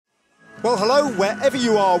Well, hello, wherever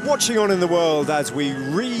you are watching on in the world as we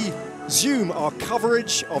resume our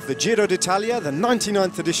coverage of the Giro d'Italia, the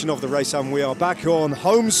 99th edition of the race, and we are back on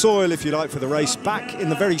home soil, if you like, for the race, back in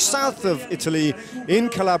the very south of Italy, in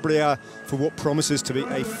Calabria, for what promises to be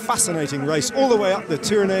a fascinating race all the way up the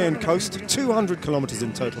Tyrrhenian coast, 200 kilometres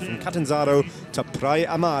in total from Catanzaro to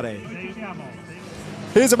Praia Amare.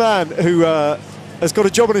 Here's a man who has got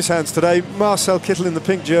a job on his hands today, Marcel Kittel in the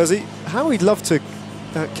pink jersey. How he'd love to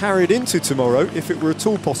carry it into tomorrow, if it were at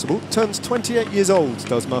all possible. Turns 28 years old,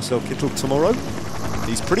 does Marcel Kittel tomorrow.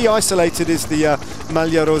 He's pretty isolated, is the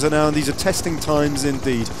Maglia Rosa now, and these are testing times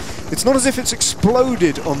indeed. It's not as if it's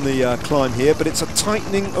exploded on the climb here, but it's a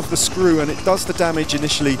tightening of the screw, and it does the damage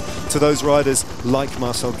initially to those riders like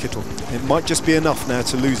Marcel Kittel. It might just be enough now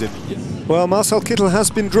to lose him. Well, Marcel Kittel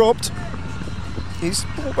has been dropped. He's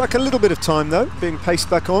brought back a little bit of time though, being paced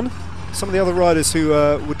back on. Some of the other riders who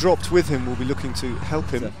were dropped with him will be looking to help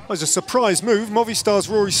him. It was a surprise move. Movistar's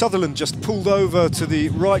Rory Sutherland just pulled over to the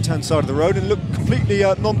right-hand side of the road and looked completely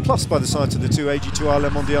nonplussed by the sight of the two AG2R Le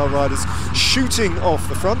Mondial riders shooting off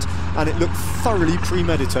the front, and it looked thoroughly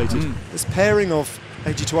premeditated. This pairing of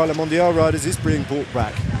AG2R Le Mondial riders is being brought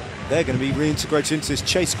back. They're going to be reintegrated into this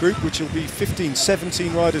chase group, which will be 15,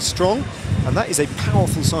 17 riders strong, and that is a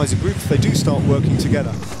powerful size of group if they do start working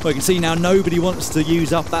together. Well, you can see now nobody wants to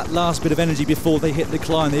use up that last bit of energy before they hit the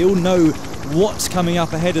climb. They all know what's coming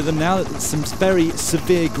up ahead of them now. It's some very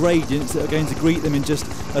severe gradients that are going to greet them in just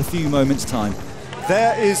a few moments' time.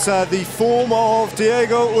 There is the form of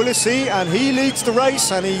Diego Ulissi, and he leads the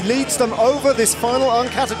race, and he leads them over this final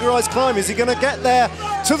uncategorized climb. Is he going to get there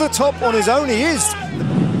to the top on his own? He is.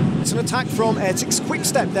 It's an attack from Ethics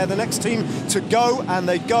Quick-Step. They're the next team to go, and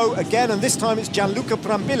they go again, and this time it's Gianluca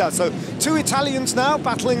Brambilla. So two Italians now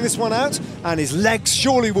battling this one out, and his legs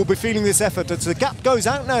surely will be feeling this effort as the gap goes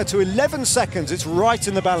out now to 11 seconds. It's right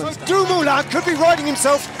in the balance. So Dumoulin could be riding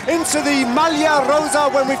himself into the Maglia Rosa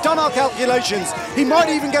when we've done our calculations. He might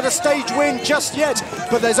even get a stage win just yet,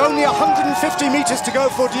 but there's only 150 metres to go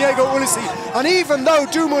for Diego Ulissi, and even though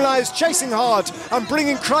Dumoulin is chasing hard and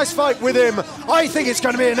bringing Kruiswijk with him, I think it's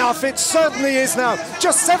going to be enough. It certainly is now.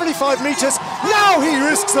 Just 75 metres. Now he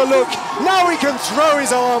risks a look. Now he can throw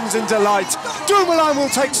his arms in delight. Dumoulin will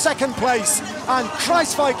take second place, and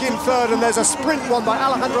Kruiswijk in third, and there's a sprint won by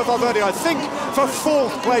Alejandro Valverde, I think, for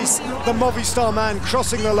fourth place. The Movistar man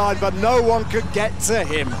crossing the line, but no one could get to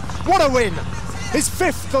him. What a win! His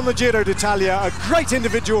fifth on the Giro d'Italia, a great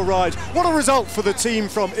individual ride. What a result for the team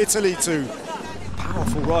from Italy too.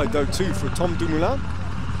 Powerful ride though too for Tom Dumoulin,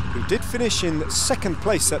 who did finish in second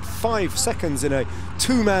place at 5 seconds in a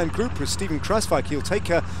two-man group with Steven Kruiswijk. He'll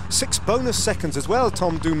take 6 bonus seconds as well,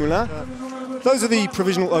 Tom Dumoulin. Those are the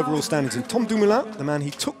provisional overall standings, and Tom Dumoulin, the man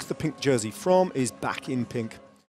he took the pink jersey from, is back in pink.